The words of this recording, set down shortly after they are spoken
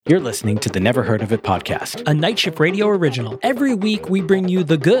You're listening to the Never Heard of It podcast, a Night Shift Radio original. Every week we bring you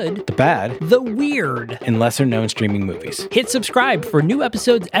the good, the bad, the weird, and lesser known streaming movies. Hit subscribe for new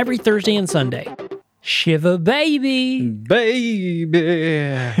episodes every Thursday and Sunday. Shiva baby. Baby.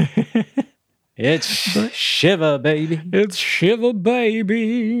 It's Shiva baby. It's Shiva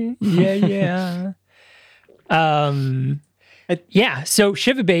baby. Yeah. So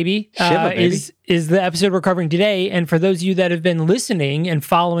Shiva Baby, is the episode we're covering today. And for those of you that have been listening and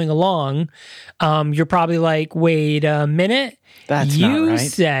following along, you're probably like, wait a minute. That's not right. You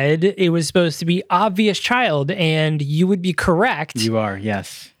said it was supposed to be Obvious Child, and you would be correct. You are,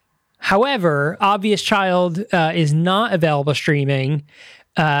 yes. However, Obvious Child is not available streaming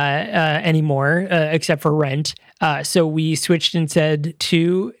anymore, except for rent. So we switched instead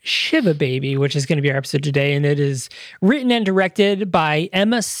to Shiva Baby, which is going to be our episode today. And it is written and directed by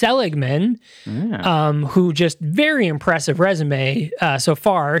Emma Seligman, who just very impressive resume so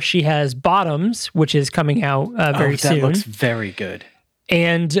far. She has Bottoms, which is coming out very soon. That looks very good.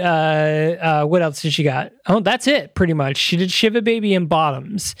 And what else did she got? Oh, that's it, pretty much. She did Shiva Baby and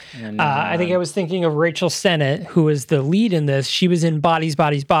Bottoms. And, I think I was thinking of Rachel Sennett, who is the lead in this. She was in Bodies,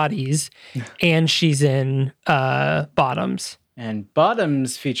 and she's in Bottoms. And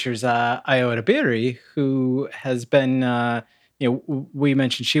Bottoms features Ayo Edebiri, who has been, we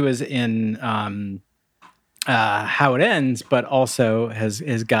mentioned she was in How It Ends, but also has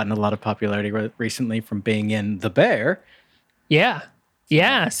gotten a lot of popularity recently from being in The Bear.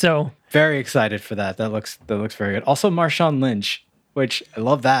 Yeah, so very excited for that. That looks very good. Also, Marshawn Lynch, which I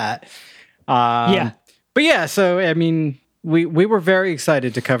love that. But yeah, so I mean, we were very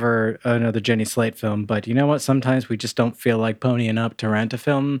excited to cover another Jenny Slate film, but you know what? Sometimes we just don't feel like ponying up to rent a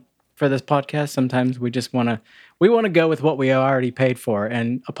film for this podcast. Sometimes we just want to go with what we already paid for.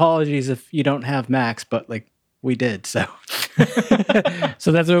 And apologies if you don't have Max, but like we did, so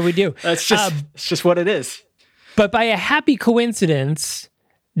so that's what we do. That's just it's just what it is. But by a happy coincidence,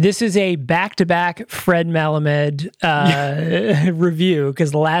 this is a back-to-back Fred Malamed review,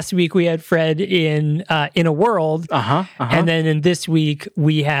 because last week we had Fred in A World, and then in this week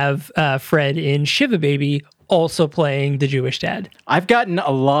we have Fred in Shiva Baby, also playing the Jewish dad. I've gotten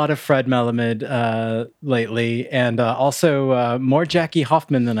a lot of Fred Malamed lately, and also more Jackie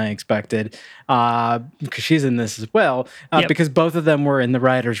Hoffman than I expected, because she's in this as well, because both of them were in the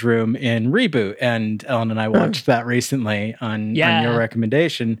writer's room in Reboot, and Ellen and I watched that recently on your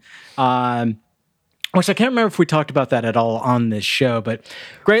recommendation. Which I can't remember if we talked about that at all on this show, but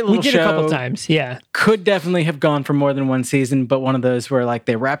great little show. We did a couple times, yeah. Could definitely have gone for more than one season, but one of those where like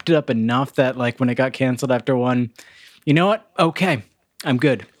they wrapped it up enough that like when it got canceled after one, you know what? Okay, I'm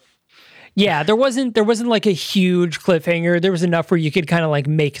good. Yeah, there wasn't like a huge cliffhanger. There was enough where you could kind of like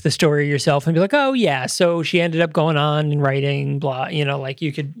make the story yourself and be like, oh yeah, so she ended up going on and writing, blah, like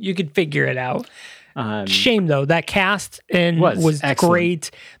you could figure it out. Shame though, that cast was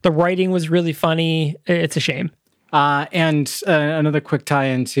great. The writing was really funny. It's a shame. And another quick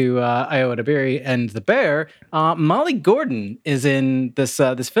tie-in to Ayo Edebiri and The Bear. Molly Gordon is in this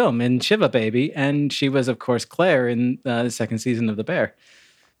film in Shiva Baby, and she was of course Claire in the second season of The Bear.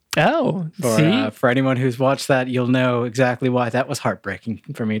 Oh, see? For anyone who's watched that, you'll know exactly why that was heartbreaking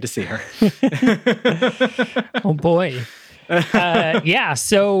for me to see her. Oh boy.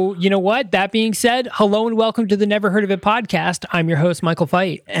 So you know what? That being said, hello and welcome to the Never Heard of It podcast. I'm your host, Michael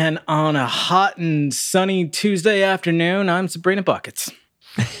Fight. And on a hot and sunny Tuesday afternoon, I'm Sabrina Buckets.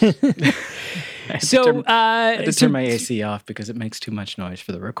 I had to turn my AC off because it makes too much noise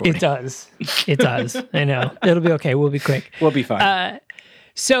for the recording. It does. I know. It'll be okay. We'll be quick. We'll be fine.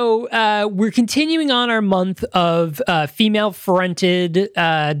 So we're continuing on our month of female-fronted,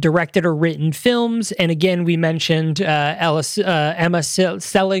 directed or written films. And again, we mentioned Emma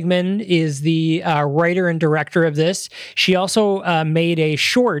Seligman is the writer and director of this. She also made a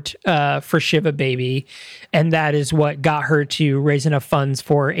short for Shiva Baby, and that is what got her to raise enough funds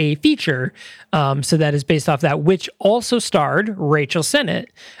for a feature. So that is based off that, which also starred Rachel Sennett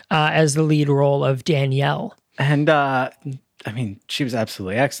as the lead role of Danielle. And I mean, she was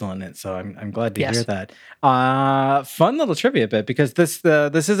absolutely excellent in it, so I'm glad to hear that. Fun little trivia bit, because this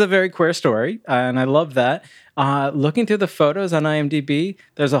is a very queer story, and I love that. Looking through the photos on IMDb,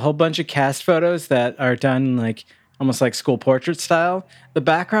 there's a whole bunch of cast photos that are done like almost like school portrait style. The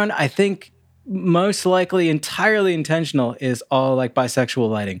background, I think, most likely entirely intentional, is all like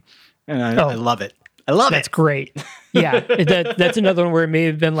bisexual lighting, and I love it. I love it. That's great. Yeah, that's another one where it may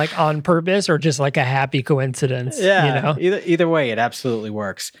have been like on purpose or just like a happy coincidence. Yeah, either way, it absolutely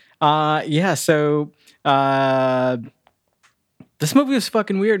works. So this movie was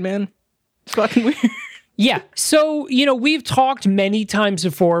fucking weird, man. It's fucking weird. Yeah. So, we've talked many times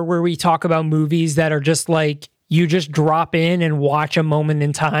before where we talk about movies that are just like, you just drop in and watch a moment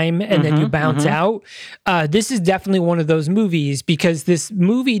in time and then you bounce out. This is definitely one of those movies because this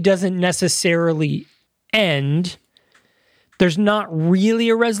movie doesn't necessarily end. There's not really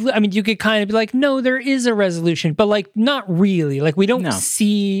a resolution. I mean, you could kind of be like, no, there is a resolution, but like, not really. Like, we don't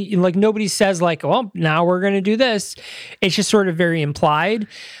see, like, nobody says, like, well, now we're going to do this. It's just sort of very implied.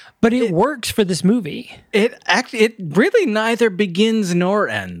 But it works for this movie. It really neither begins nor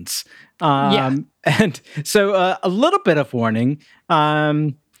ends. And so a little bit of warning.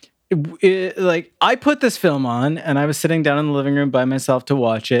 I put this film on, and I was sitting down in the living room by myself to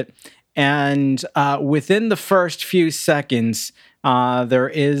watch it. And within the first few seconds, there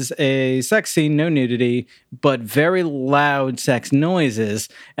is a sex scene, no nudity, but very loud sex noises.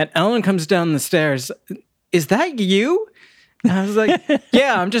 And Ellen comes down the stairs. Is that you? And I was like,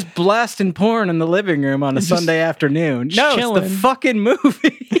 yeah, I'm just blasting porn in the living room on a Sunday afternoon. No, chilling. It's the fucking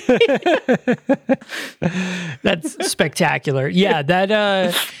movie. That's spectacular. Yeah,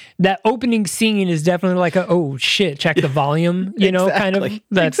 that opening scene is definitely like oh shit, check the volume, kind of.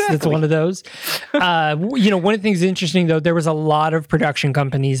 That's one of those. One of the things interesting though, there was a lot of production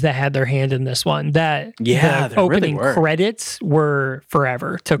companies that had their hand in this one. The opening credits were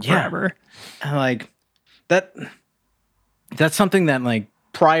forever, took forever. Like that. That's something that, like,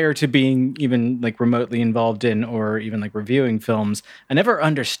 prior to being even, like, remotely involved in or even, like, reviewing films, I never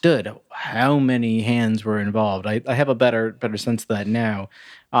understood how many hands were involved. I have a better sense of that now.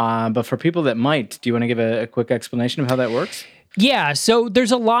 But for people that might, do you want to give a quick explanation of how that works? Yeah, so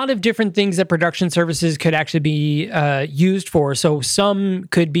there's a lot of different things that production services could actually be used for. So some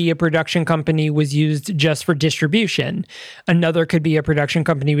could be a production company was used just for distribution. Another could be a production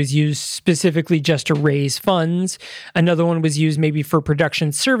company was used specifically just to raise funds. Another one was used maybe for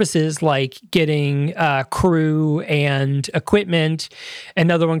production services like getting crew and equipment.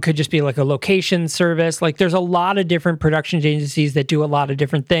 Another one could just be like a location service. Like there's a lot of different production agencies that do a lot of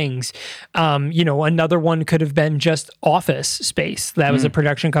different things. Another one could have been just office space. That was a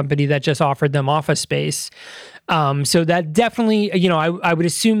production company that just offered them office space. So that definitely, I would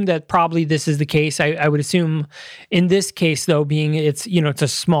assume that probably this is the case. I would assume in this case, though, being it's a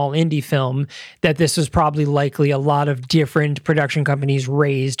small indie film, that this was probably likely a lot of different production companies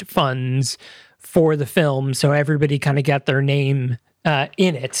raised funds for the film. So everybody kind of got their name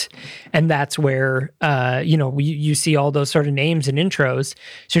in it. And that's where, you see all those sort of names and intros.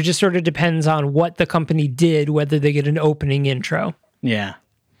 So it just sort of depends on what the company did, whether they get an opening intro. Yeah.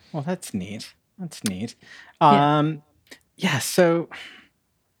 Well, that's neat. So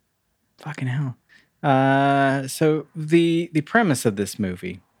fucking hell. So the premise of this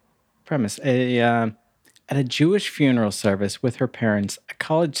movie, at a Jewish funeral service with her parents, a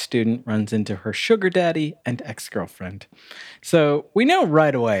college student runs into her sugar daddy and ex-girlfriend. So we know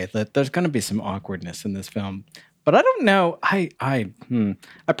right away that there's going to be some awkwardness in this film. But I don't know. I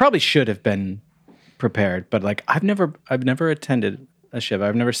probably should have been prepared. But like, I've never attended a Shiva.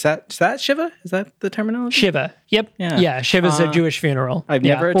 I've never sat Shiva. Is that the terminology? Shiva. Yep. Yeah. Shiva's a Jewish funeral. I've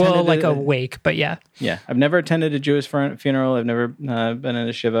never attended a wake, but yeah. Yeah. I've never attended a Jewish funeral. I've never been in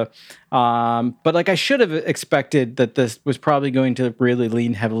a Shiva. But like, I should have expected that this was probably going to really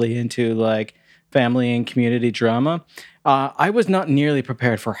lean heavily into like family and community drama. I was not nearly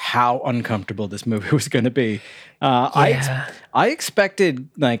prepared for how uncomfortable this movie was going to be. I expected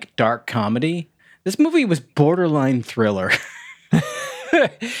like dark comedy. This movie was borderline thriller.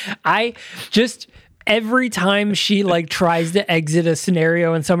 I just every time she like tries to exit a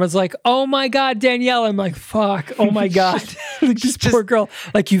scenario and someone's like, "Oh my God, Danielle," I'm like, "Fuck, oh my God." Like, this poor girl,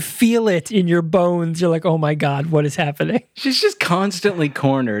 like you feel it in your bones. You're like, "Oh my God, what is happening?" She's just constantly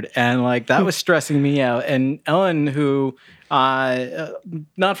cornered, and like that was stressing me out. And Ellen, who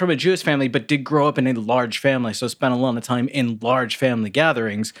not from a Jewish family, but did grow up in a large family, so spent a lot of time in large family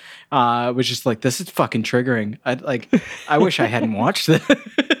gatherings, was just like, this is fucking triggering. I wish I hadn't watched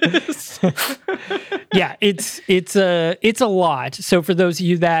this. Yeah, it's a lot. So for those of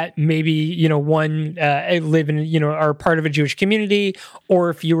you that maybe live in are part of a Jewish community, or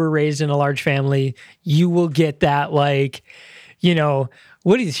if you were raised in a large family, you will get that like,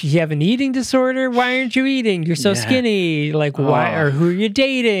 what is you have an eating disorder? Why aren't you eating? You're so skinny. Like why or who are you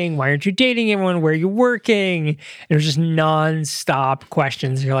dating? Why aren't you dating anyone? Where are you working? And it was just nonstop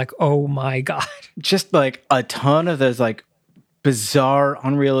questions. You're like, oh my God. Just like a ton of those like bizarre,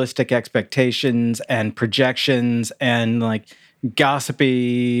 unrealistic expectations and projections and like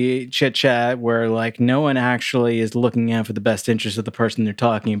gossipy chit chat where like no one actually is looking out for the best interest of the person they're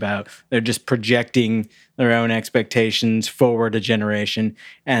talking about. They're just projecting their own expectations forward a generation.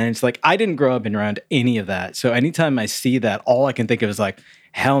 And it's like, I didn't grow up in around any of that. So anytime I see that, all I can think of is like,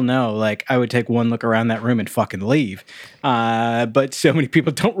 hell no, like I would take one look around that room and fucking leave. But so many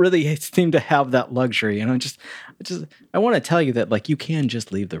people don't really seem to have that luxury. And I want to tell you that like you can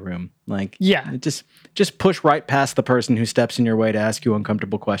just leave the room. Like, yeah, just push right past the person who steps in your way to ask you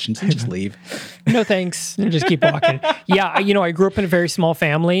uncomfortable questions and just leave. No thanks. And just keep walking. Yeah, I grew up in a very small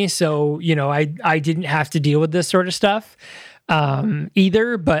family, so I didn't have to deal with this sort of stuff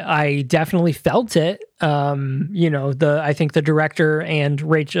either, but I definitely felt it. I think the director and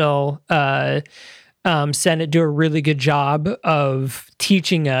Rachel Sennett do a really good job of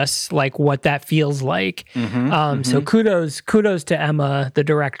teaching us like what that feels like. So kudos to Emma, the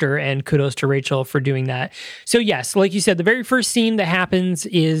director, and kudos to Rachel for doing that. So yes, like you said, the very first scene that happens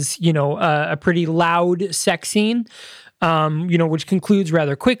is, a pretty loud sex scene. Which concludes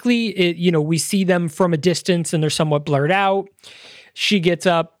rather quickly. We see them from a distance and they're somewhat blurred out. She gets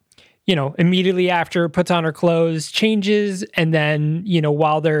up, immediately after, puts on her clothes, changes, and then,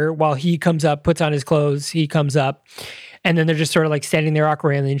 while he comes up, puts on his clothes, he comes up, and then they're just sort of like standing there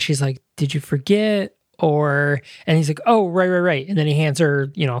awkwardly, and she's like, "Did you forget?" And he's like, "Oh, right. And then he hands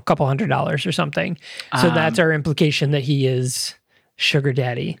her, a couple $100 or something. So that's our implication that he is sugar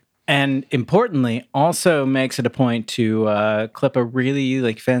daddy. And importantly, also makes it a point to clip a really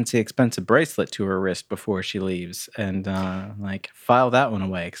like fancy, expensive bracelet to her wrist before she leaves, and file that one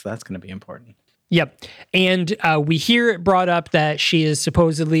away because that's going to be important. Yep. And we hear it brought up that she is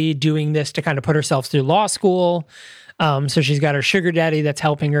supposedly doing this to kind of put herself through law school. So she's got her sugar daddy that's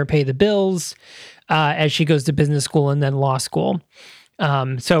helping her pay the bills as she goes to business school and then law school.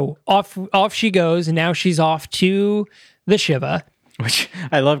 So off she goes, and now she's off to the Shiva. Which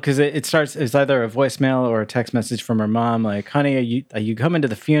I love because it starts as either a voicemail or a text message from her mom, like, "Honey, are you coming to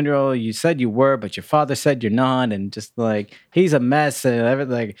the funeral? You said you were, but your father said you're not," and just like he's a mess and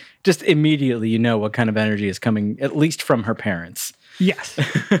everything. Like, just immediately you know what kind of energy is coming, at least from her parents. Yes.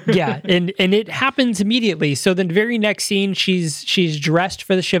 Yeah. And it happens immediately. So then the very next scene, she's dressed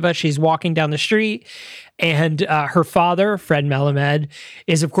for the Shiva. She's walking down the street, and her father, Fred Melamed,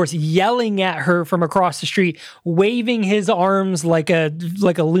 is of course yelling at her from across the street, waving his arms like a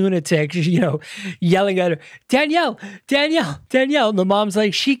lunatic, yelling at her, Danielle. And the mom's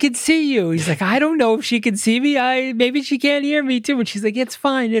like, "She can see you." He's like, "I don't know if she can see me. Maybe she can't hear me too." And she's like, It's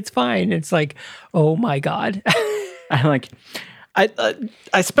fine. It's like, oh my God.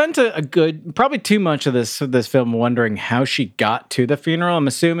 I spent a good, probably too much of this film wondering how she got to the funeral. I'm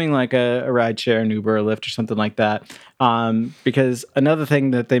assuming like a rideshare, an Uber, a Lyft, or something like that. Because another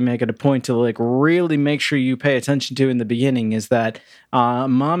thing that they make it a point to like really make sure you pay attention to in the beginning is that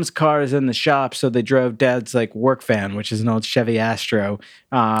mom's car is in the shop, so they drove dad's like work van, which is an old Chevy Astro,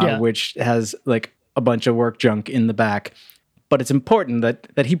 which has like a bunch of work junk in the back. But it's important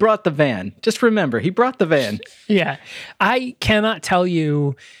that he brought the van. Just remember, he brought the van. Yeah. I cannot tell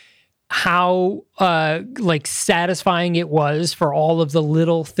you how satisfying it was for all of the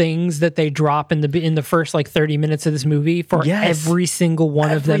little things that they drop in the first like 30 minutes of this movie for every single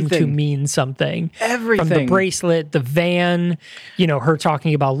one of them to mean something. Everything. From the bracelet, the van, her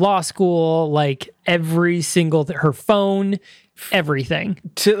talking about law school, like every single her phone, everything.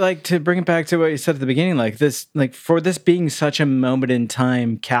 To bring it back to what you said at the beginning, like this, like for this being such a moment in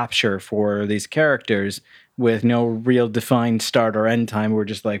time capture for these characters with no real defined start or end time, we're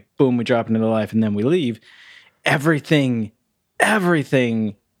just like, boom, we drop into their life and then we leave. Everything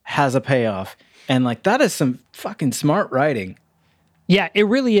has a payoff. And like, that is some fucking smart writing. Yeah, it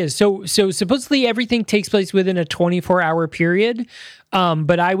really is. So supposedly everything takes place within a 24-hour period,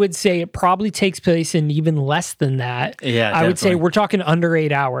 but I would say it probably takes place in even less than that. Yeah, I would say we're talking under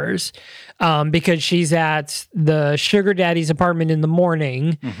 8 hours, because she's at the sugar daddy's apartment in the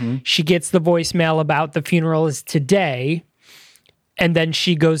morning. Mm-hmm. She gets the voicemail about the funeral is today, and then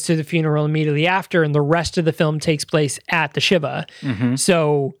she goes to the funeral immediately after, and the rest of the film takes place at the Shiva. Mm-hmm.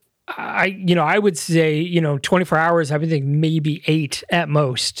 So I would say, 24 hours, I would think maybe 8 at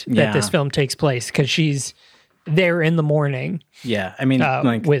most that this film takes place, because she's there in the morning. Yeah. I mean,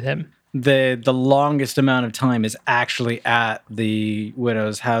 with him. The longest amount of time is actually at the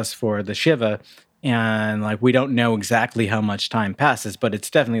widow's house for the Shiva. And like, we don't know exactly how much time passes, but it's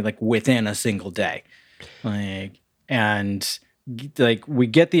definitely like within a single day. And like we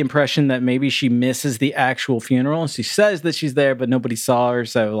get the impression that maybe she misses the actual funeral. She says that she's there, but nobody saw her.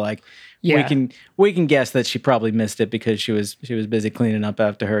 So like we can guess that she probably missed it because she was busy cleaning up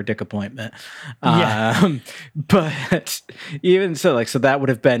after her dick appointment. But even so, like, so that would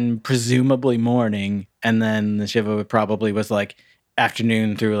have been presumably morning, and then the Shiva probably was like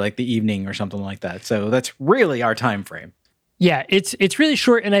afternoon through like the evening or something like that. So that's really our time frame. Yeah, it's really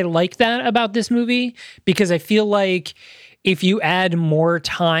short, and I like that about this movie because I feel like if you add more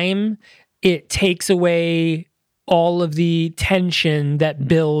time, it takes away all of the tension that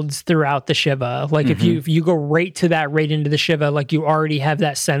builds throughout the Shiva. Like if you go right to that, right into the Shiva, like you already have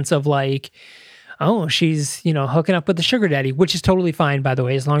that sense of like, oh, she's, you know, hooking up with the sugar daddy, which is totally fine, by the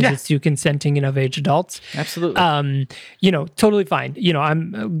way, as long as it's two consenting and of age adults. Absolutely. You know, totally fine. You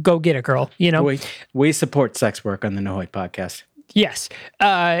know, go get it, girl. You know, we support sex work on the No Hoit podcast. Yes.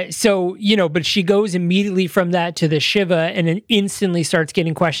 So, you know, but she goes immediately from that to the Shiva and then instantly starts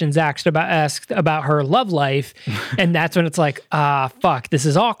getting questions asked about her love life. And that's when it's like, fuck, this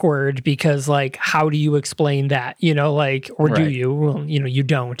is awkward because like, how do you explain that? You know, like, or do you? Well, you know, you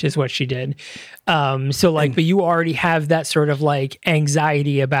don't is what she did. So like, but you already have that sort of like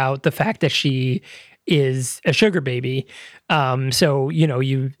anxiety about the fact that she is a sugar baby. So, you know,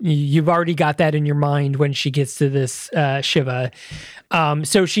 you've already got that in your mind when she gets to this Shiva.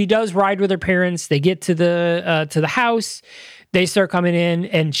 So she does ride with her parents. They get to the house. They start coming in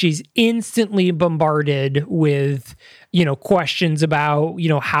and she's instantly bombarded with, you know, questions about, you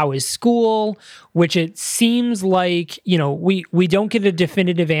know, how is school, which it seems like, you know, we don't get a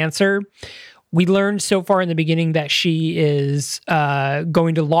definitive answer. We learned so far in the beginning that she is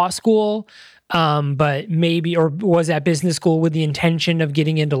going to law school. But maybe, or was at business school with the intention of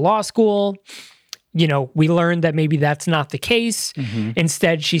getting into law school. You know, we learned that maybe that's not the case.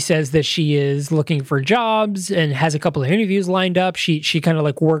 Instead, she says that she is looking for jobs and has a couple of interviews lined up. She kind of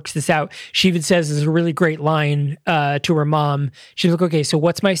like works this out. She even says this is a really great line to her mom. She's like, okay, so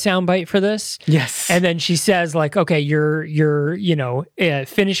what's my soundbite for this? Yes. And then she says like, okay, you're you know,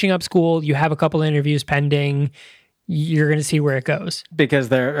 finishing up school. You have a couple of interviews pending. You're going to see where it goes. Because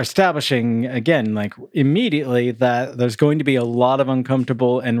they're establishing, again, like immediately that there's going to be a lot of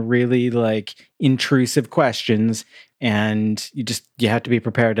uncomfortable and really like intrusive questions. And you have to be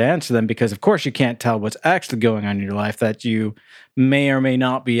prepared to answer them because, of course, you can't tell what's actually going on in your life, that you may or may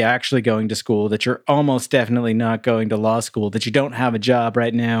not be actually going to school, that you're almost definitely not going to law school, that you don't have a job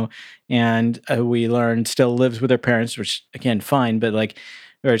right now. And we learned still lives with her parents, which, again, fine, but like,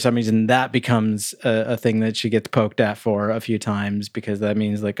 for some reason that becomes a thing that she gets poked at for a few times because that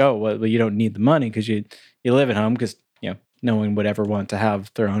means like, oh, well, you don't need the money because you live at home because, you know, no one would ever want to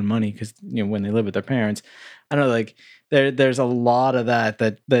have their own money because, you know, when they live with their parents. I don't know, like there's a lot of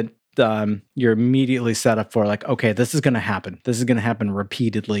that you're immediately set up for like, okay, this is going to happen. This is going to happen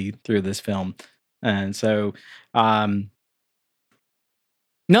repeatedly through this film. And so, no,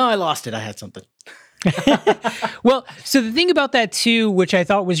 I lost it. I had something. Well, so the thing about that too, which I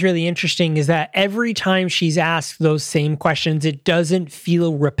thought was really interesting, is that every time she's asked those same questions, it doesn't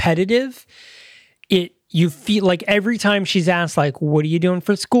feel repetitive. You feel like every time she's asked, like, what are you doing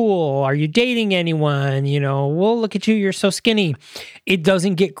for school? Are you dating anyone? You know, well, look at you, you're so skinny. It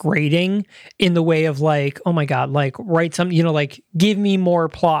doesn't get grating in the way of like, oh my God, like write something, you know, like give me more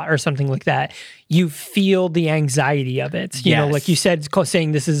plot or something like that. You feel the anxiety of it. You know, like you said,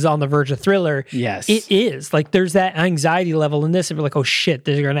 saying this is on the verge of thriller. Yes. It is. Like there's that anxiety level in this. And we're like, oh shit,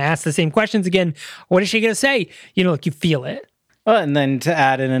 they're going to ask the same questions again. What is she going to say? You know, like you feel it. And then to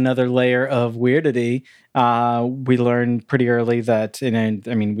add in another layer of weirdity, we learned pretty early that, I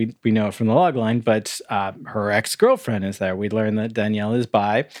mean, we know it from the log line, but her ex-girlfriend is there. We learned that Danielle is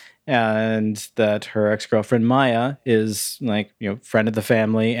bi, and that her ex-girlfriend Maya is like, you know, friend of the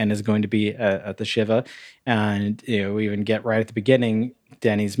family and is going to be at the Shiva. And, you know, we even get right at the beginning,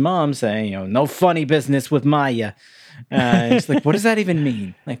 Danny's mom saying, you know, no funny business with Maya. It's like, what does that even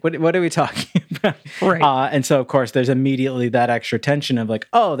mean? Like, what are we talking about? Right. And so, of course, there's immediately that extra tension of like,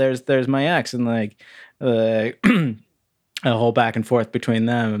 oh, there's my ex, and like a whole back and forth between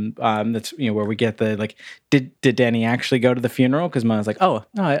them. That's, you know, where we get the like, did Danny actually go to the funeral? Because Ma's like, oh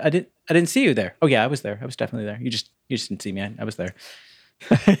no, I didn't see you there. Oh yeah, I was there. I was definitely there. You just didn't see me. I was there.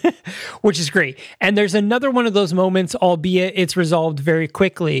 Which is great. And there's another one of those moments, albeit it's resolved very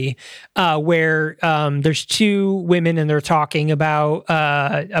quickly, where there's two women and they're talking about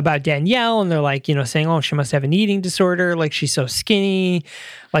Danielle, and they're like, you know, saying, oh, she must have an eating disorder, like she's so skinny,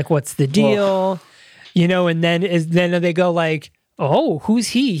 like what's the deal? You know, and then they go like, oh, who's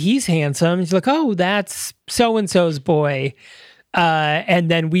he? He's handsome. He's like, oh, that's so and so's boy.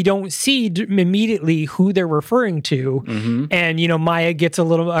 And then we don't see immediately who they're referring to. Mm-hmm. And, Maya gets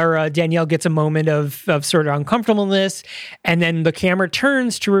Danielle gets a moment of sort of uncomfortableness. And then the camera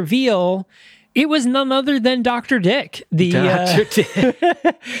turns to reveal it was none other than Dr. Dick, Dr. Dick.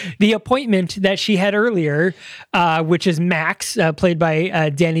 the appointment that she had earlier, which is Max, played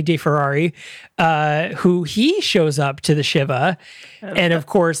by Danny DeFerrari, who he shows up to the Shiva and, of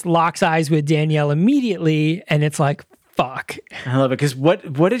course, locks eyes with Danielle immediately. And it's like, fuck. I love it because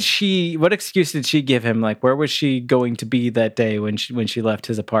what excuse did she give him? Like, where was she going to be that day when she left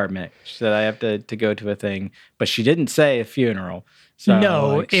his apartment? She said, I have to go to a thing, but she didn't say a funeral. So,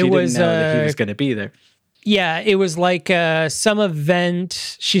 no, she didn't know that he was going to be there. Yeah, it was like some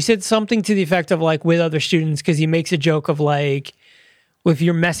event. She said something to the effect of like with other students, because he makes a joke of like, well, if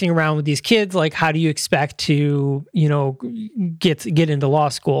you're messing around with these kids, like how do you expect to, get into law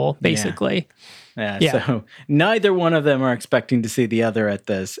school, basically? Yeah. So neither one of them are expecting to see the other at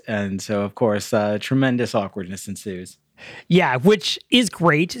this. And so, of course, tremendous awkwardness ensues. Yeah, which is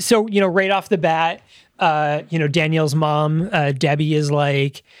great. So, right off the bat, Danielle's mom, Debbie, is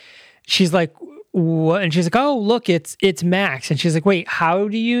like, she's like, what? And she's like, oh, look, it's Max. And she's like, wait, how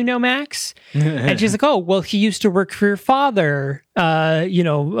do you know Max? And she's like, oh, well, he used to work for your father, a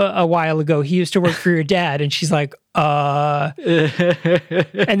while ago. He used to work for your dad. And she's like, and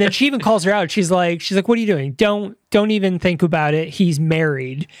then she even calls her out. She's like, what are you doing? Don't even think about it. He's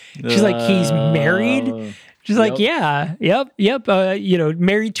married. She's like, he's married? She's like, yeah, yep.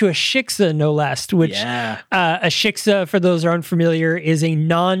 Married to a shiksa, no less, which a shiksa, for those who aren't familiar, is a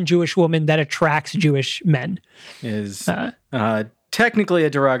non-Jewish woman that attracts Jewish men. Is technically a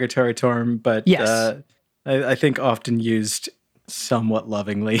derogatory term, but yes. I think often used somewhat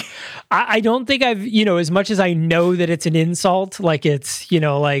lovingly. I don't think I've, as much as I know that it's an insult, like it's,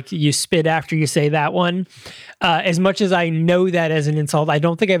 like you spit after you say that one, as much as I know that as an insult, I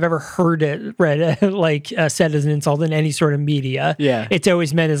don't think I've ever heard it read, said as an insult in any sort of media. Yeah. It's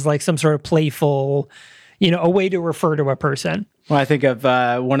always meant as like some sort of playful, a way to refer to a person. Well, I think of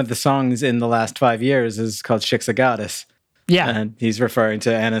one of the songs in the last 5 years is called Shiksa Goddess. Yeah. And he's referring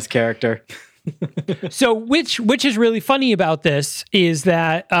to Anna's character. So, which is really funny about this is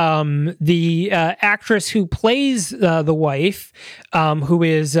that the actress who plays the wife, who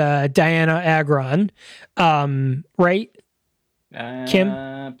is Diana Agron, right?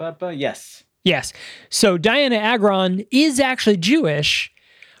 Kim? Yes. Yes. So Diana Agron is actually Jewish,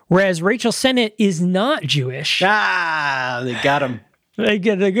 whereas Rachel Sennett is not Jewish. Ah, they got him. They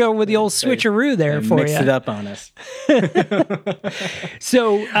go with the old switcheroo there for you. Mixed it up on us.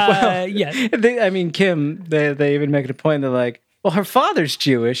 So, yeah. Kim, they even make it a point. They're like, well, her father's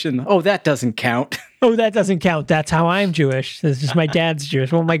Jewish. And, that doesn't count. Oh, that doesn't count. That's how I'm Jewish. This is my dad's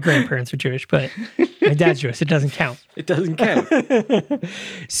Jewish. Well, my grandparents are Jewish, but my dad's Jewish. It doesn't count. It doesn't count.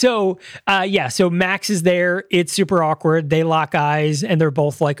 So, so Max is there. It's super awkward. They lock eyes, and they're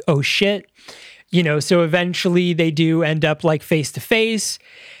both like, oh, shit. So eventually they do end up like face to face,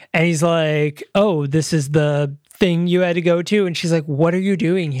 and he's like, oh, this is the thing you had to go to. And she's like, what are you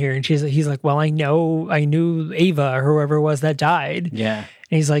doing here? And he's like, well, I knew Ava or whoever it was that died. Yeah.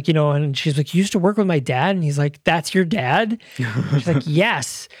 And he's like, and she's like, you used to work with my dad? And he's like, that's your dad? She's like,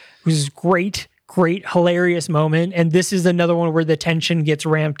 yes. It was great, hilarious moment. And this is another one where the tension gets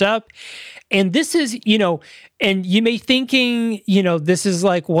ramped up. And this is, and you may thinking, this is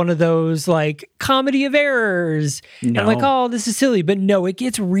like one of those like comedy of errors. No. And like, oh, this is silly. But no, it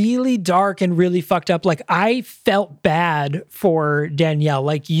gets really dark and really fucked up. Like I felt bad for Danielle.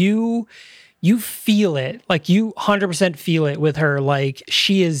 Like you feel it. Like you 100% feel it with her. Like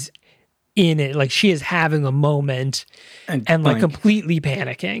she is in it. Like she is having a moment and like completely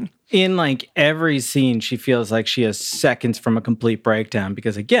panicking. In like every scene, she feels like she is seconds from a complete breakdown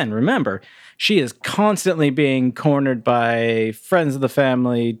because, again, remember, she is constantly being cornered by friends of the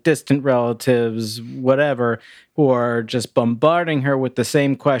family, distant relatives, whatever, who are just bombarding her with the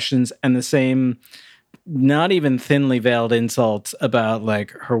same questions and the same not even thinly veiled insults about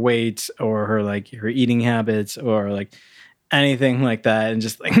like her weight or her eating habits or like anything like that. And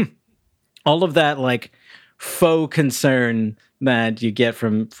just like all of that like faux concern that you get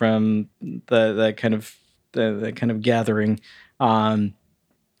from the kind of gathering.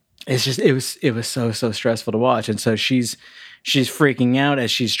 It's just it was so stressful to watch. And so she's freaking out as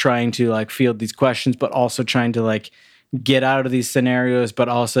she's trying to like field these questions, but also trying to like get out of these scenarios, but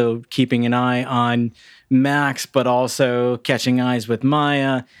also keeping an eye on Max, but also catching eyes with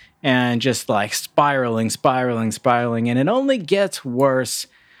Maya and just like spiraling. And it only gets worse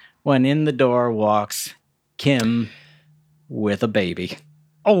when in the door walks Kim with a baby.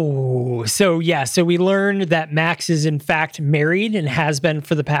 Oh, so yeah. So we learned that Max is in fact married and has been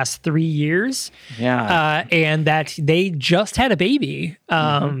for the past 3 years. Yeah. And that they just had a baby,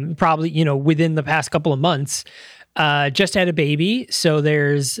 probably, within the past couple of months. Just had a baby. So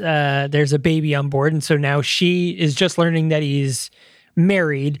there's a baby on board. And so now she is just learning that he's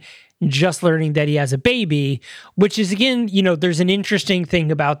married, just learning that he has a baby, which is, again, there's an interesting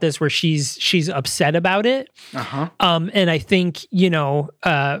thing about this where she's upset about it. And I think,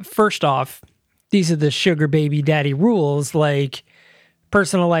 first off, these are the sugar baby daddy rules. Like,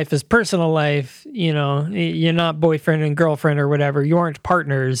 personal life is personal life. You're not boyfriend and girlfriend or whatever. You aren't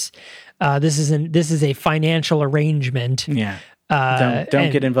partners. This is a financial arrangement. Yeah.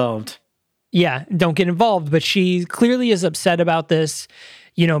 Don't get involved. Yeah, don't get involved. But she clearly is upset about this.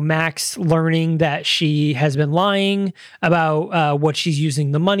 Max learning that she has been lying about what she's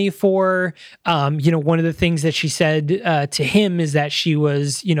using the money for. One of the things that she said to him is that she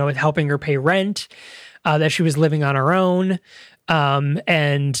was, helping her pay rent, that she was living on her own.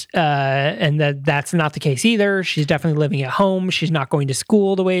 And that's not the case either. She's definitely living at home. She's not going to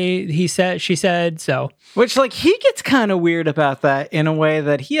school the way she said. So, which, like, he gets kind of weird about that in a way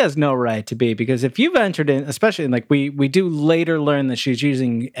that he has no right to be, because if you've entered in, especially like we do later learn that she's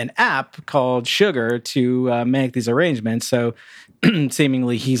using an app called Sugar to make these arrangements. So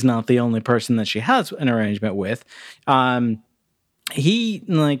seemingly he's not the only person that she has an arrangement with. He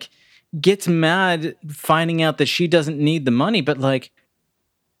like gets mad finding out that she doesn't need the money, but like,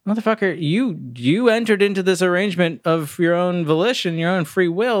 motherfucker, you entered into this arrangement of your own volition, your own free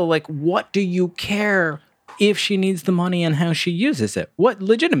will. Like, what do you care if she needs the money and how she uses it? What,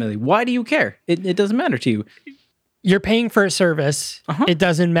 legitimately, why do you care? It doesn't matter to you. You're paying for a service. It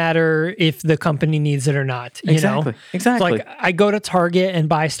doesn't matter if the company needs it or not. Exactly. Exactly. Like, I go to Target and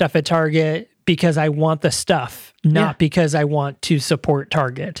buy stuff at Target because I want the stuff, not because I want to support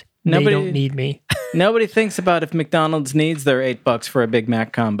Target. They don't need me. Nobody thinks about if McDonald's needs their $8 for a Big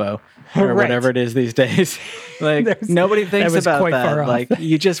Mac combo or whatever it is these days. Like, nobody thinks about that. Like,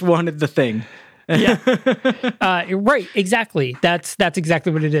 you just wanted the thing. Yeah. Right. Exactly. That's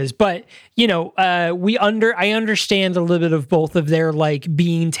exactly what it is. But, I understand a little bit of both of their, like,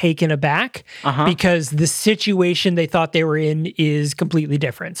 being taken aback because the situation they thought they were in is completely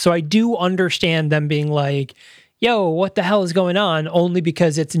different. So I do understand them being like, yo, what the hell is going on? Only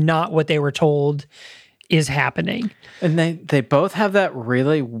because it's not what they were told is happening. And they both have that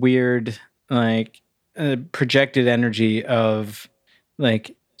really weird, like, projected energy of,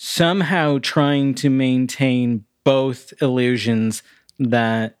 like, somehow trying to maintain both illusions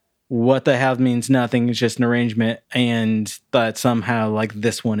that what they have means nothing, it's just an arrangement, and that somehow, like,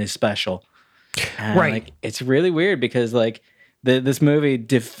 this one is special. And, right. Like, it's really weird because, like, this movie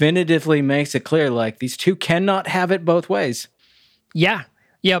definitively makes it clear, like, these two cannot have it both ways. Yeah.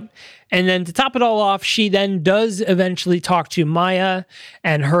 Yep. And then to top it all off, she then does eventually talk to Maya,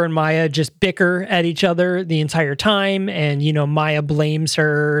 and her and Maya just bicker at each other the entire time. And, Maya blames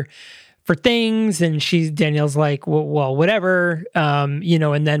her for things, and Danielle's like, well, whatever,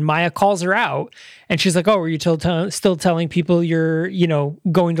 and then Maya calls her out, and she's like, oh, are you still telling people you're,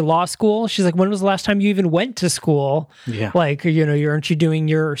 going to law school? She's like, when was the last time you even went to school? Yeah. Like, aren't you doing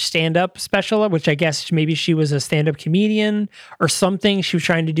your stand-up special, which I guess maybe she was a stand-up comedian or something. She was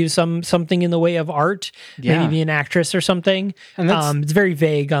trying to do something in the way of art, maybe be an actress or something. And it's very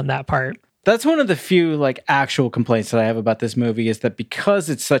vague on that part. That's one of the few, like, actual complaints that I have about this movie, is that because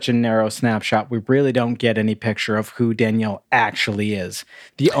it's such a narrow snapshot, we really don't get any picture of who Danielle actually is.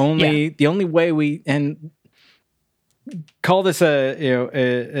 The only way we, and call this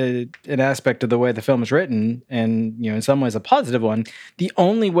an aspect of the way the film is written, and, in some ways a positive one, the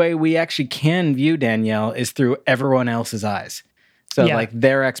only way we actually can view Danielle is through everyone else's eyes. So, like,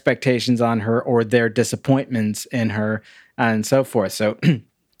 their expectations on her or their disappointments in her and so forth. So,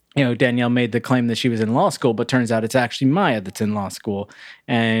 Danielle made the claim that she was in law school, but turns out it's actually Maya that's in law school.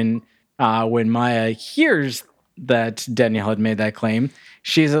 And when Maya hears that Danielle had made that claim,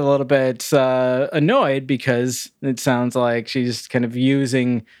 she's a little bit annoyed because it sounds like she's kind of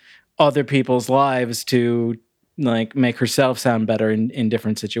using other people's lives to, like, make herself sound better in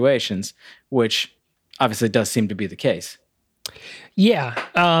different situations, which obviously does seem to be the case. Yeah.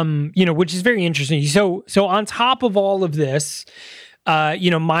 Which is very interesting. So on top of all of this,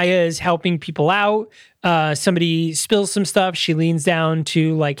 Maya is helping people out. Somebody spills some stuff. She leans down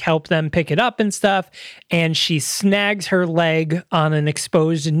to, like, help them pick it up and stuff. And she snags her leg on an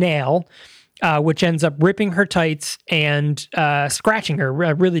exposed nail, which ends up ripping her tights and scratching her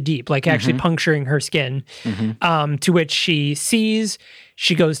really deep, like actually puncturing her skin. To which she sees.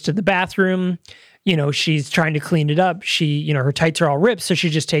 She goes to the bathroom. she's trying to clean it up. Her tights are all ripped, so she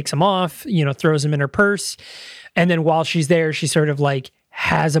just takes them off, throws them in her purse. And then while she's there, she sort of like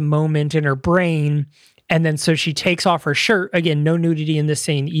has a moment in her brain. And then so she takes off her shirt. Again, no nudity in this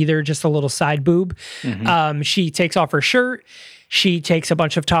scene either, just a little side boob. She takes off her shirt. She takes a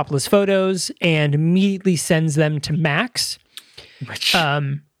bunch of topless photos and immediately sends them to Max. Which,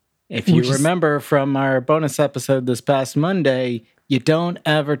 if you remember from our bonus episode this past Monday, you don't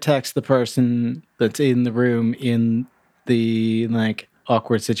ever text the person that's in the room in the like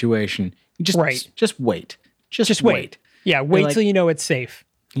awkward situation. You just wait. Just wait. Yeah, wait till you know it's safe.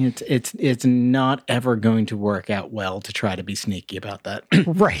 It's not ever going to work out well to try to be sneaky about that.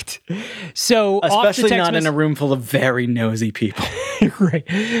 Right. So especially not in a room full of very nosy people. Right.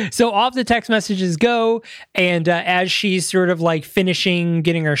 So off the text messages go, and as she's sort of like finishing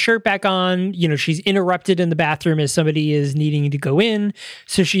getting her shirt back on, she's interrupted in the bathroom as somebody is needing to go in.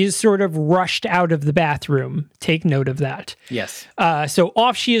 So she is sort of rushed out of the bathroom. Take note of that. Yes. So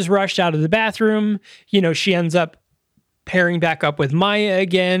off she is rushed out of the bathroom. She ends up pairing back up with Maya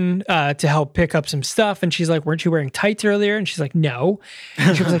again to help pick up some stuff. And she's like, weren't you wearing tights earlier? And she's like, no.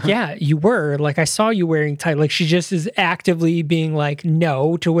 And she was like, yeah, you were. Like, I saw you wearing tights. Like, she just is actively being like,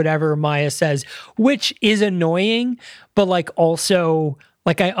 no to whatever Maya says, which is annoying. But like, also,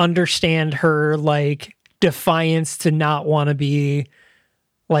 like, I understand her like defiance to not want to be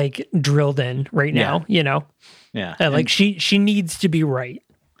like drilled in right now, Yeah. Like, she needs to be right.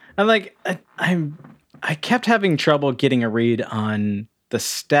 And like, I kept having trouble getting a read on the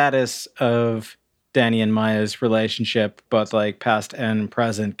status of Danny and Maya's relationship, both like past and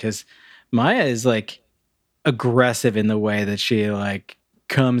present, because Maya is like aggressive in the way that she like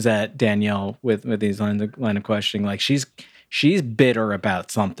comes at Danielle with these line of questioning. Like she's bitter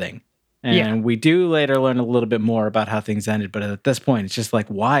about something. And we do later learn a little bit more about how things ended, but at this point it's just like,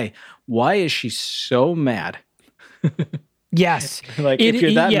 why is she so mad? Yes. Like if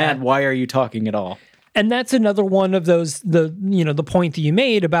you're that mad, why are you talking at all? And that's another one of those, the point that you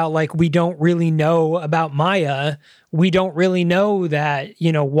made about like, we don't really know about Maya. We don't really know that,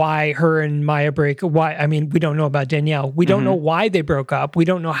 why her and Maya we don't know about Danielle. We don't know why they broke up. We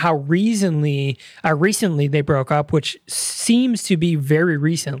don't know how recently they broke up, which seems to be very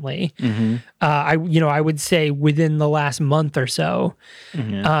recently. I would say within the last month or so.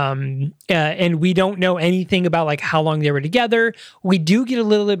 And we don't know anything about like how long they were together. We do get a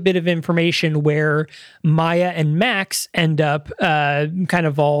little bit of information where Maya and Max end up kind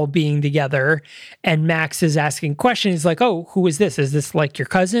of all being together, and Max is asking questions. He's like, oh, who is this? Is this like your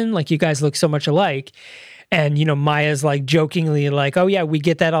cousin? Like, you guys look so much alike. And, Maya's like jokingly like, oh yeah, we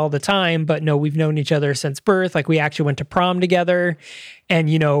get that all the time, but no, we've known each other since birth. Like, we actually went to prom together. And,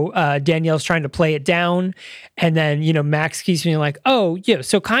 Danielle's trying to play it down. And then, Max keeps being like, oh, yeah,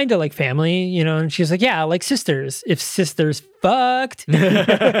 so kind of like family, and she's like, yeah, like sisters, if sisters fucked.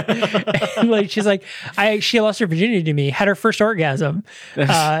 And like, she's like, she lost her virginity to me, had her first orgasm,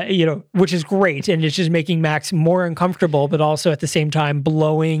 which is great. And it's just making Max more uncomfortable, but also at the same time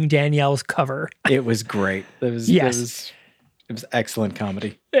blowing Danielle's cover. It was great. It was excellent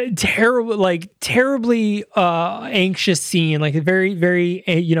comedy. Terribly anxious scene, like a very, very,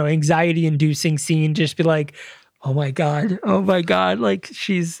 anxiety inducing scene. Just be like, oh my God, like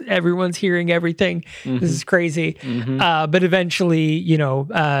everyone's hearing everything. This is crazy. But eventually,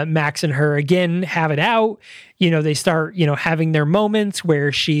 Max and her again have it out. They start, having their moments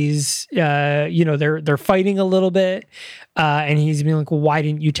where she's, they're fighting a little bit. And he's being like, well, why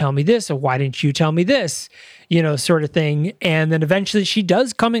didn't you tell me this? Or why didn't you tell me this? Sort of thing. And then eventually she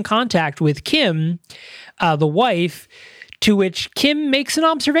does come in contact with Kim, the wife, to which Kim makes an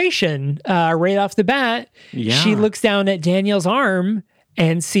observation right off the bat. Yeah. She looks down at Danielle's arm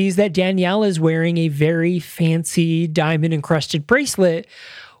and sees that Danielle is wearing a very fancy diamond-encrusted bracelet,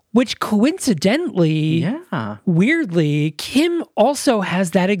 which coincidentally, weirdly, Kim also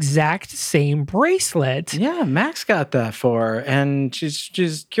has that exact same bracelet. Yeah, Max got that for her, and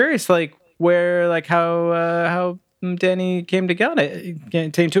she's curious, like, where, like, how Danny came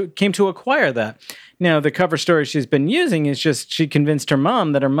to acquire that. Now, the cover story she's been using is just she convinced her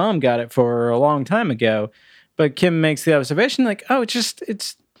mom that her mom got it for her a long time ago. But Kim makes the observation, like, oh, it's just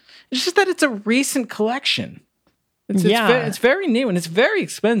that it's a recent collection. It's very new and it's very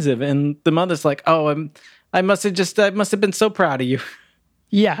expensive. And the mother's like, oh, I must have been so proud of you.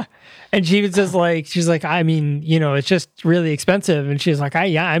 Yeah. And she was just like, she's like, I mean, it's just really expensive. And she's like,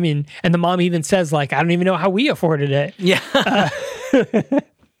 and the mom even says, like, I don't even know how we afforded it. Yeah.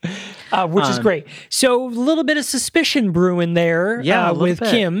 Which is great. So a little bit of suspicion brewing there with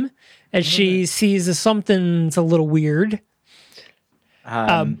Kim as she sees something's a little weird.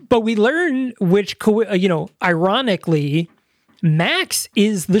 But we learn ironically, Max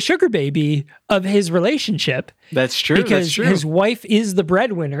is the sugar baby of his relationship. That's true. Because his wife is the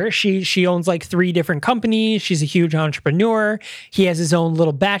breadwinner. She owns like 3 different companies. She's a huge entrepreneur. He has his own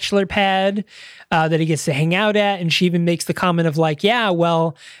little bachelor pad that he gets to hang out at. And she even makes the comment of like, yeah,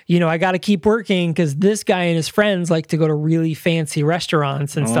 well, I got to keep working because this guy and his friends like to go to really fancy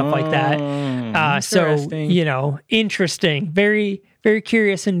restaurants and stuff like that. So, interesting. Very, very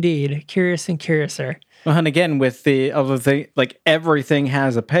curious indeed. Curious and curiouser. Well, and again, with the other thing, like everything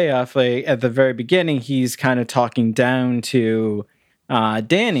has a payoff. Like at the very beginning, he's kind of talking down to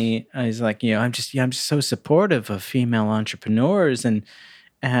Danny. He's like, I'm just so supportive of female entrepreneurs and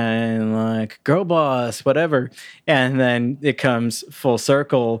like girl boss, whatever. And then it comes full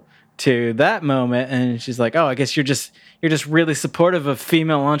circle to that moment, and she's like, "Oh, I guess you're just really supportive of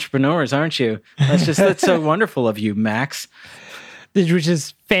female entrepreneurs, aren't you? That's so wonderful of you, Max." Which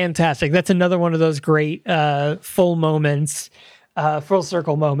is fantastic. That's another one of those great full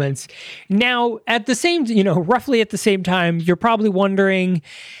circle moments. Now, at the same, roughly at the same time, you're probably wondering,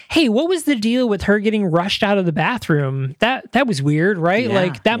 hey, what was the deal with her getting rushed out of the bathroom? That was weird, right?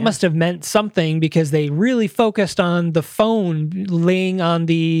 Yeah, that must have meant something because they really focused on the phone laying on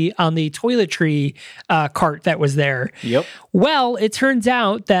the toiletry cart that was there. Yep. Well, it turns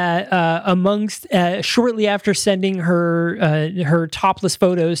out that shortly after sending her topless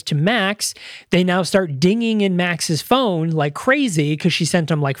photos to Max, they now start dinging in Max's phone like crazy because she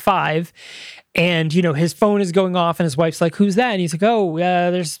sent him like 5. And, his phone is going off and his wife's like, who's that? And he's like, oh,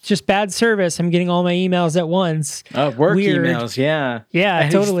 there's just bad service. I'm getting all my emails at once. Work Weird. Emails, yeah. Yeah,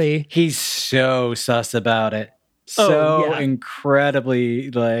 and totally. He's so sus about it. So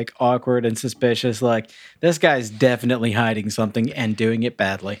incredibly like awkward and suspicious. Like this guy's definitely hiding something and doing it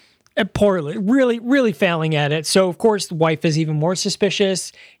badly. Poorly, really, really failing at it. So, of course, the wife is even more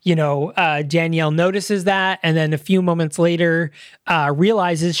suspicious. Danielle notices that, and then a few moments later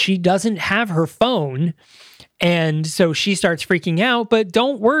realizes she doesn't have her phone. And so she starts freaking out. But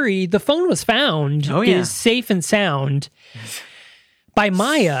don't worry, the phone was found. Oh, yeah. It is safe and sound. By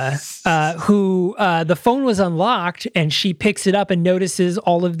Maya, who the phone was unlocked, and she picks it up and notices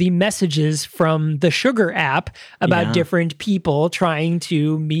all of the messages from the Sugar app about different people trying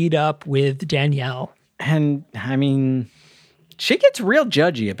to meet up with Danielle. And I mean, she gets real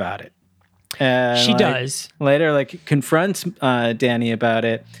judgy about it. She does. Later, confronts Danny about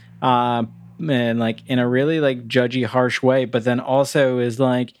it, and in a really judgy, harsh way. But then also is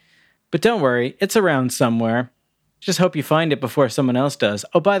like, "But don't worry, it's around somewhere. Just hope you find it before someone else does.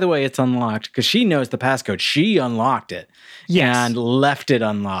 Oh, by the way, it's unlocked," because she knows the passcode. She unlocked it and left it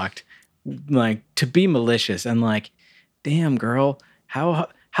unlocked, to be malicious. And damn, girl, how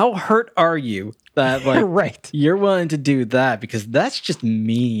hurt are you that right. You're willing to do that? Because that's just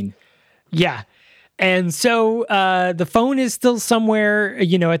mean. Yeah. And so the phone is still somewhere,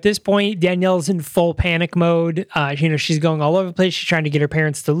 at this point, Danielle's in full panic mode. She's going all over the place. She's trying to get her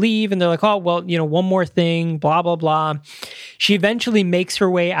parents to leave. And they're like, oh, well, one more thing, blah, blah, blah. She eventually makes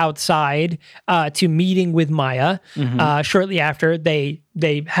her way outside to meeting with Maya. Mm-hmm. Shortly after, they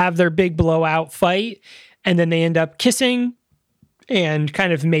have their big blowout fight. And then they end up kissing and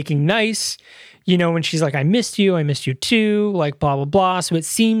kind of making nice. When she's like, I missed you too, blah, blah, blah. So it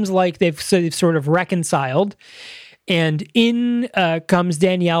seems like they've sort of reconciled. And in comes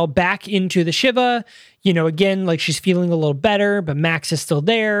Danielle back into the Shiva, again, she's feeling a little better, but Max is still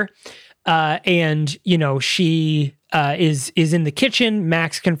there. And she is in the kitchen.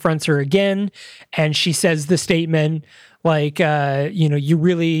 Max confronts her again, and she says the statement, you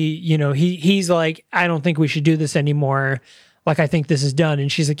really, he's like, I don't think we should do this anymore. I think this is done.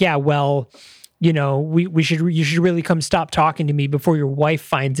 And she's like, yeah, well, you should really come stop talking to me before your wife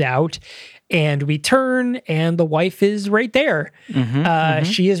finds out. And we turn, and the wife is right there. Mm-hmm.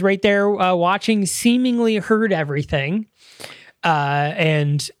 She is right there watching, seemingly heard everything.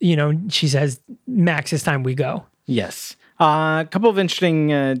 And she says, Max, it's time we go. Yes. A couple of interesting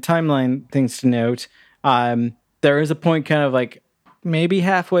timeline things to note. There is a point kind of maybe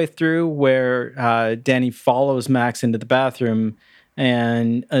halfway through where Danny follows Max into the bathroom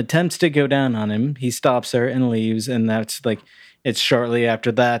and attempts to go down on him. He stops her and leaves, and that's it's shortly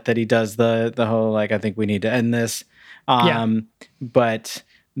after that he does the whole I think we need to end this. But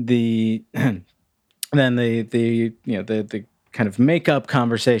the then the kind of makeup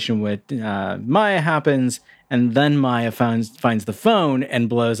conversation with Maya happens, and then Maya finds the phone and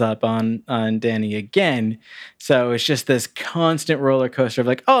blows up on Danny again. So it's just this constant roller coaster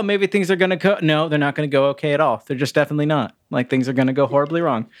of oh, maybe things are going to go. No, they're not going to go okay at all. They're just definitely not. Things are going to go horribly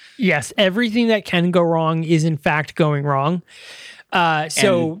wrong. Yes, everything that can go wrong is in fact going wrong.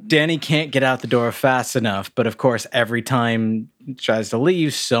 And Danny can't get out the door fast enough, but of course, every time he tries to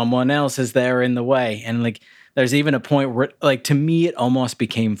leave, someone else is there in the way. And like, there's even a point where, like, to me, it almost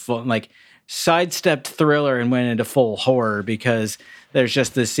became full, like, sidestepped thriller and went into full horror, because there's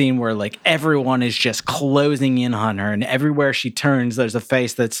just this scene where like everyone is just closing in on her, and everywhere she turns, there's a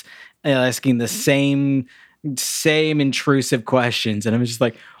face that's asking the same intrusive questions, and I'm just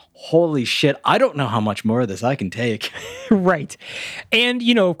like, holy shit, I don't know how much more of this I can take. Right. And,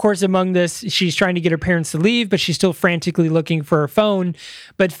 of course, among this, she's trying to get her parents to leave, but she's still frantically looking for her phone.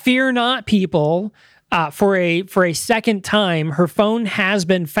 But fear not, people, for a second time, her phone has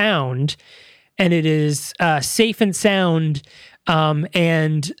been found, and it is safe and sound.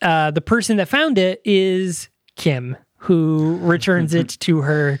 And the person that found it is Kim, who returns it to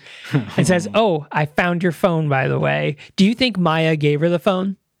her and says, "Oh, I found your phone, by the way." Do you think Maya gave her the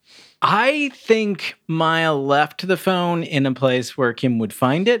phone? I think Maya left the phone in a place where Kim would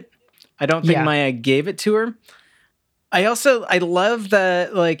find it. I don't think Maya gave it to her. I love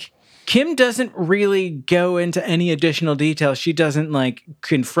that, like, Kim doesn't really go into any additional details. She doesn't, like,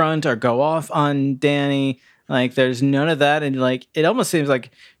 confront or go off on Danny. Like, there's none of that. And, like, it almost seems like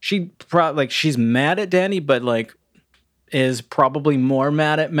she's mad at Danny, but, like, is probably more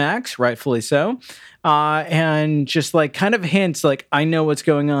mad at Max, rightfully so. And just like kind of hints like, I know what's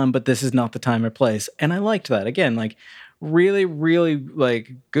going on, but this is not the time or place. And I liked that. Again, like really, really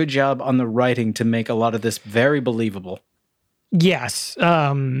like good job on the writing to make a lot of this very believable. Yes.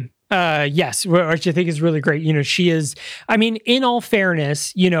 Yes, which I think is really great. She is, I mean, in all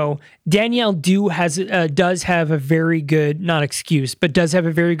fairness, Danielle does have a very good, not excuse, but does have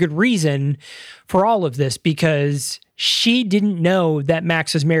a very good reason for all of this, because she didn't know that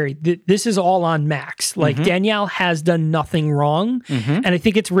Max was married. This is all on Max. Like, Danielle has done nothing wrong. And I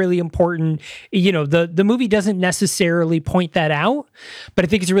think it's really important. The movie doesn't necessarily point that out, but I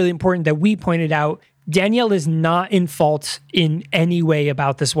think it's really important that we point it out. Danielle is not in fault in any way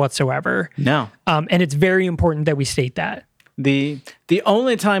about this whatsoever. No. And it's very important that we state that. The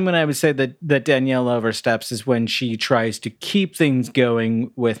only time when I would say that Danielle oversteps is when she tries to keep things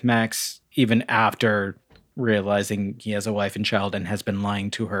going with Max, even after realizing he has a wife and child and has been lying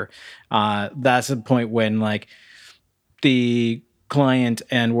to her. That's the point when, like, the client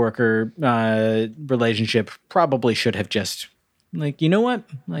and worker relationship probably should have just, like, you know what?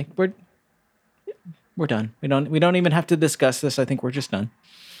 Like, we're done. We don't even have to discuss this. I think we're just done.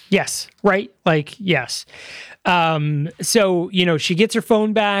 Yes. Right. Like, yes. So, she gets her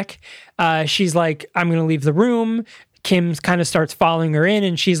phone back. She's like, I'm going to leave the room. Kim kind of starts following her in,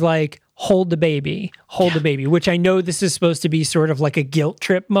 and she's like, hold the baby, which I know this is supposed to be sort of like a guilt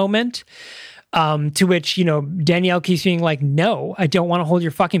trip moment. To which, Danielle keeps being like, no, I don't want to hold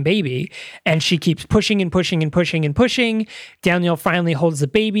your fucking baby. And she keeps pushing and pushing and pushing and pushing. Danielle finally holds the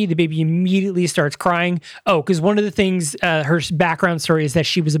baby. The baby immediately starts crying. Oh, because one of the things, her background story is that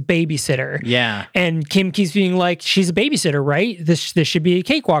she was a babysitter. Yeah. And Kim keeps being like, she's a babysitter, right? This should be a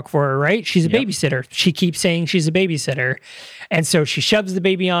cakewalk for her, right? She's a babysitter. She keeps saying she's a babysitter. And so she shoves the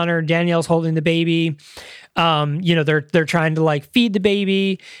baby on her. Danielle's holding the baby. They're trying to like feed the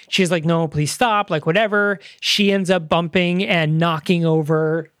baby. She's like, no, please stop, like whatever. She ends up bumping and knocking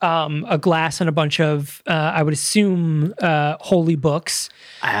over a glass and a bunch of, I would assume, holy books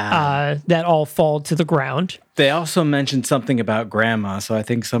that all fall to the ground. They also mentioned something about grandma, so I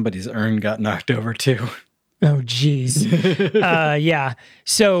think somebody's urn got knocked over too. Oh, geez. Yeah.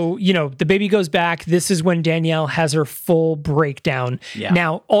 So, the baby goes back. This is when Danielle has her full breakdown. Yeah.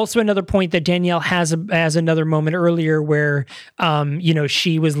 Now, also another point that Danielle has another moment earlier where,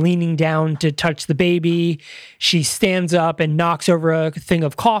 she was leaning down to touch the baby. She stands up and knocks over a thing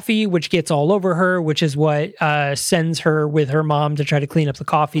of coffee, which gets all over her, which is what sends her with her mom to try to clean up the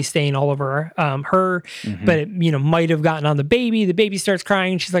coffee stain all over her. Mm-hmm. But it, might have gotten on the baby. The baby starts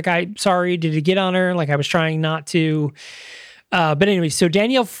crying. She's like, I'm sorry. Did it get on her? Like, I was trying not to. But anyway, so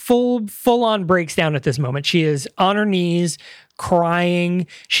Danielle full on breaks down at this moment. She is on her knees, crying.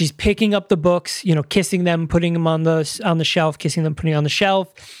 She's picking up the books, kissing them, putting them on the shelf, kissing them, putting them on the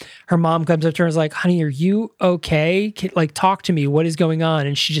shelf. Her mom comes up to her and is like, honey, are you okay? Like, talk to me. What is going on?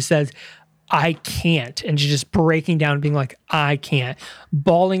 And she just says, I can't. And she's just breaking down, being like, I can't,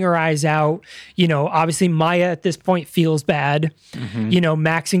 bawling her eyes out. Obviously Maya at this point feels bad. Mm-hmm.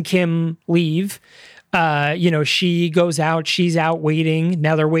 Max and Kim leave. She goes out, she's out waiting.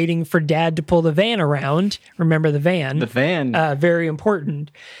 Now they're waiting for Dad to pull the van around. Remember the van. The van. Very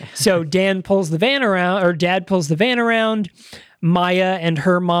important. So Dad pulls the van around. Maya and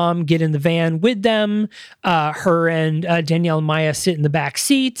her mom get in the van with them. Her and Danielle and Maya sit in the back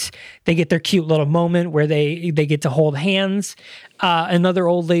seat. They get their cute little moment where they get to hold hands. Another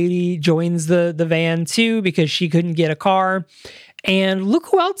old lady joins the van too because she couldn't get a car. And look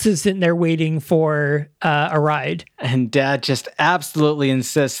who else is sitting there waiting for a ride. And Dad just absolutely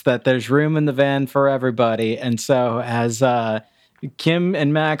insists that there's room in the van for everybody. And so as Kim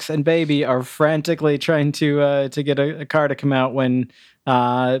and Max and Baby are frantically trying to get a car to come out when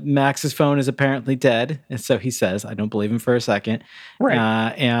Max's phone is apparently dead. And so he says, I don't believe him for a second. Right.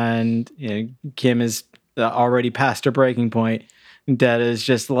 And Kim is already past her breaking point. Dad is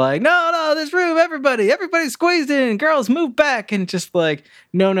just like, no, there's room, everybody's squeezed in, girls move back, and just like,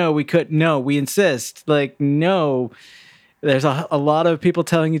 no, we couldn't, no, we insist, like, no, there's a lot of people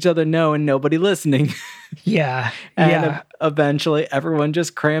telling each other no and nobody listening. Yeah. And eventually everyone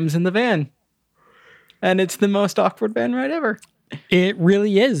just crams in the van, and it's the most awkward van ride ever. It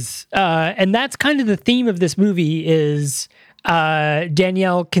really is. And that's kind of the theme of this movie is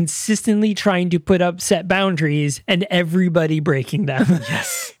Danielle consistently trying to put up set boundaries and everybody breaking them.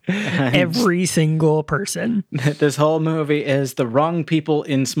 Yes. Every single person. This whole movie is the wrong people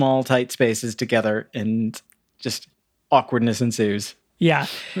in small, tight spaces together, and just awkwardness ensues. Yeah.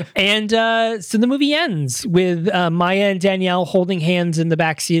 And so the movie ends with Maya and Danielle holding hands in the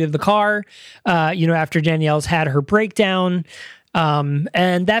backseat of the car, after Danielle's had her breakdown.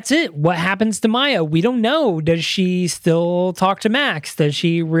 And that's it. What happens to Maya? We don't know. Does she still talk to Max? Does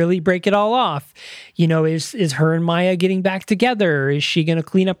she really break it all off? Is her and Maya getting back together? Is she going to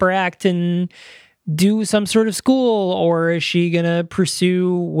clean up her act and do some sort of school, or is she going to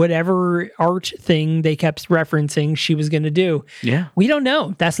pursue whatever art thing they kept referencing she was going to do? Yeah. We don't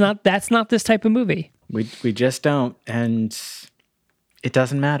know. That's not this type of movie. We just don't. And it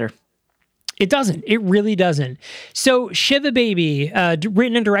doesn't matter. It doesn't. It really doesn't. So Shiva Baby,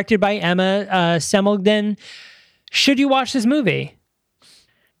 written and directed by Emma Semmelgden. Should you watch this movie?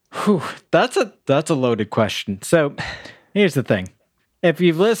 Whew, that's a loaded question. So here's the thing. If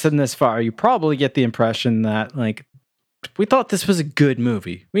you've listened this far, you probably get the impression that, like, we thought this was a good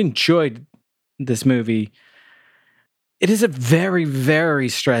movie. We enjoyed this movie. It is a very, very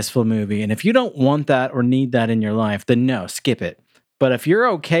stressful movie. And if you don't want that or need that in your life, then no, skip it. But if you're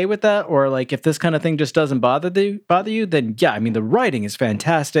okay with that, or like if this kind of thing just doesn't bother you, then yeah, I mean, the writing is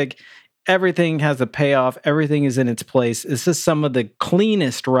fantastic. Everything has a payoff. Everything is in its place. This is some of the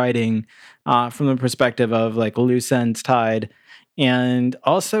cleanest writing from the perspective of like loose ends tied. And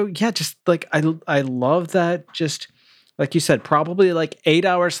also, yeah, just like I love that, just like you said, probably like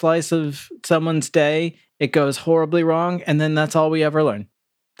 8-hour slice of someone's day. It goes horribly wrong. And then that's all we ever learn.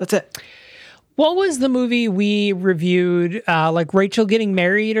 That's it. What was the movie we reviewed? Like Rachel Getting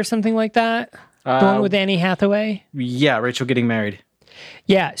Married or something like that? The one with Annie Hathaway? Yeah, Rachel Getting Married.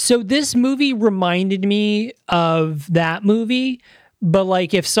 Yeah, so this movie reminded me of that movie, but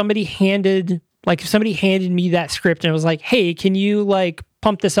like if somebody handed me that script and was like, hey, can you like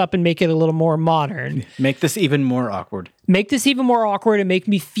pump this up and make it a little more modern? Make this even more awkward. Make this even more awkward and make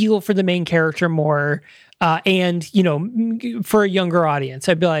me feel for the main character more. And, for a younger audience,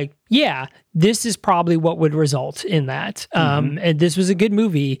 I'd be like, yeah, this is probably what would result in that. And this was a good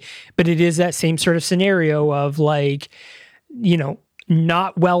movie, but it is that same sort of scenario of like,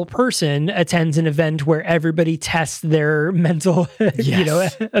 not well person attends an event where everybody tests their mental,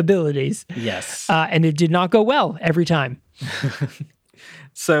 abilities. Yes. And it did not go well every time.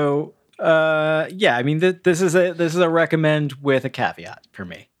 So, yeah, I mean, this is a recommend with a caveat for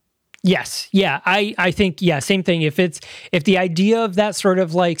me. Yes. Yeah. I think, yeah, same thing. If the idea of that sort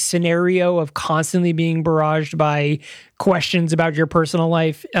of like scenario of constantly being barraged by questions about your personal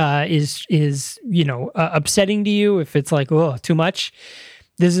life is upsetting to you, if it's like, oh, too much,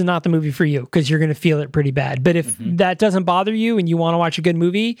 this is not the movie for you because you're going to feel it pretty bad. But if that doesn't bother you and you want to watch a good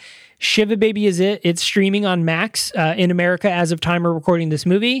movie, Shiva Baby is it. It's streaming on Max in America as of time of recording this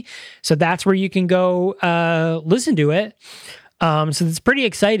movie. So that's where you can go listen to it. So it's pretty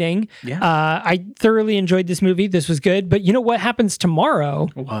exciting. Yeah. I thoroughly enjoyed this movie. This was good. But you know what happens tomorrow?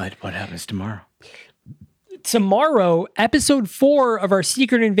 What happens tomorrow? Tomorrow, episode 4 of our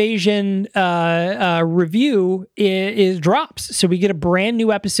Secret Invasion review is drops. So we get a brand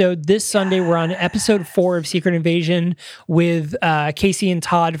new episode this Sunday. We're on episode 4 of Secret Invasion with Casey and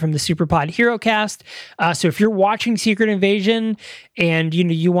Todd from the Superpod Hero Cast. So if you're watching Secret Invasion and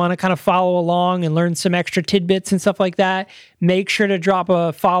you want to kind of follow along and learn some extra tidbits and stuff like that, make sure to drop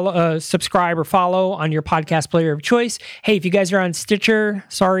a subscribe or follow on your podcast player of choice. Hey, if you guys are on Stitcher,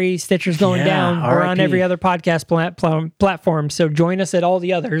 sorry, Stitcher's going down. We're on every other podcast platform. So join us at all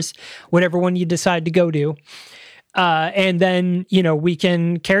the others, whatever one you decide to go to. And then, we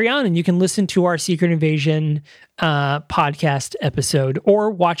can carry on and you can listen to our Secret Invasion podcast episode or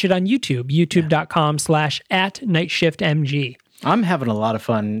watch it on YouTube, youtube.com/@nightshiftmg. I'm having a lot of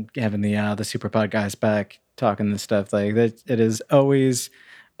fun having the Super Pod guys back talking this stuff. Like that, it is always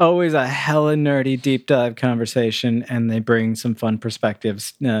a hella nerdy deep dive conversation, and they bring some fun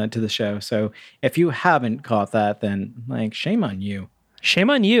perspectives to the show. So if you haven't caught that, then shame on you.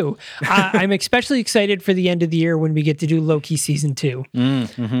 Shame on you. I'm especially excited for the end of the year when we get to do Loki season 2.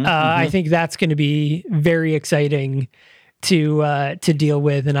 I think that's going to be very exciting to deal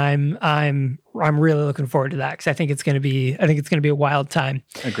with, and I'm really looking forward to that because I think it's going to be a wild time.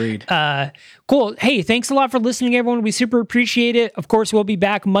 Agreed. Cool. Hey, thanks a lot for listening, everyone. We super appreciate it. Of course, we'll be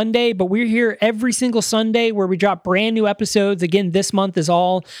back Monday, but we're here every single Sunday where we drop brand new episodes. Again, this month is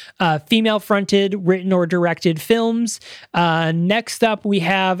all female-fronted, written or directed films. Next up, we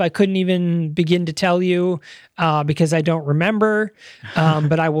have, I couldn't even begin to tell you because I don't remember,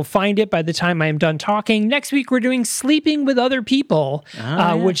 but I will find it by the time I am done talking. Next week, we're doing Sleeping with Other People,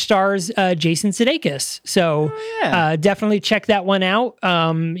 which stars Jason Sudeikis. So definitely check that one out.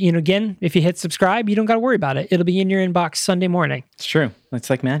 Again, if you hit subscribe, you don't got to worry about it. It'll be in your inbox Sunday morning. It's true. It's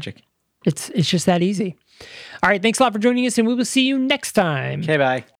like magic. It's just that easy. All right. Thanks a lot for joining us, and we will see you next time. Okay, bye.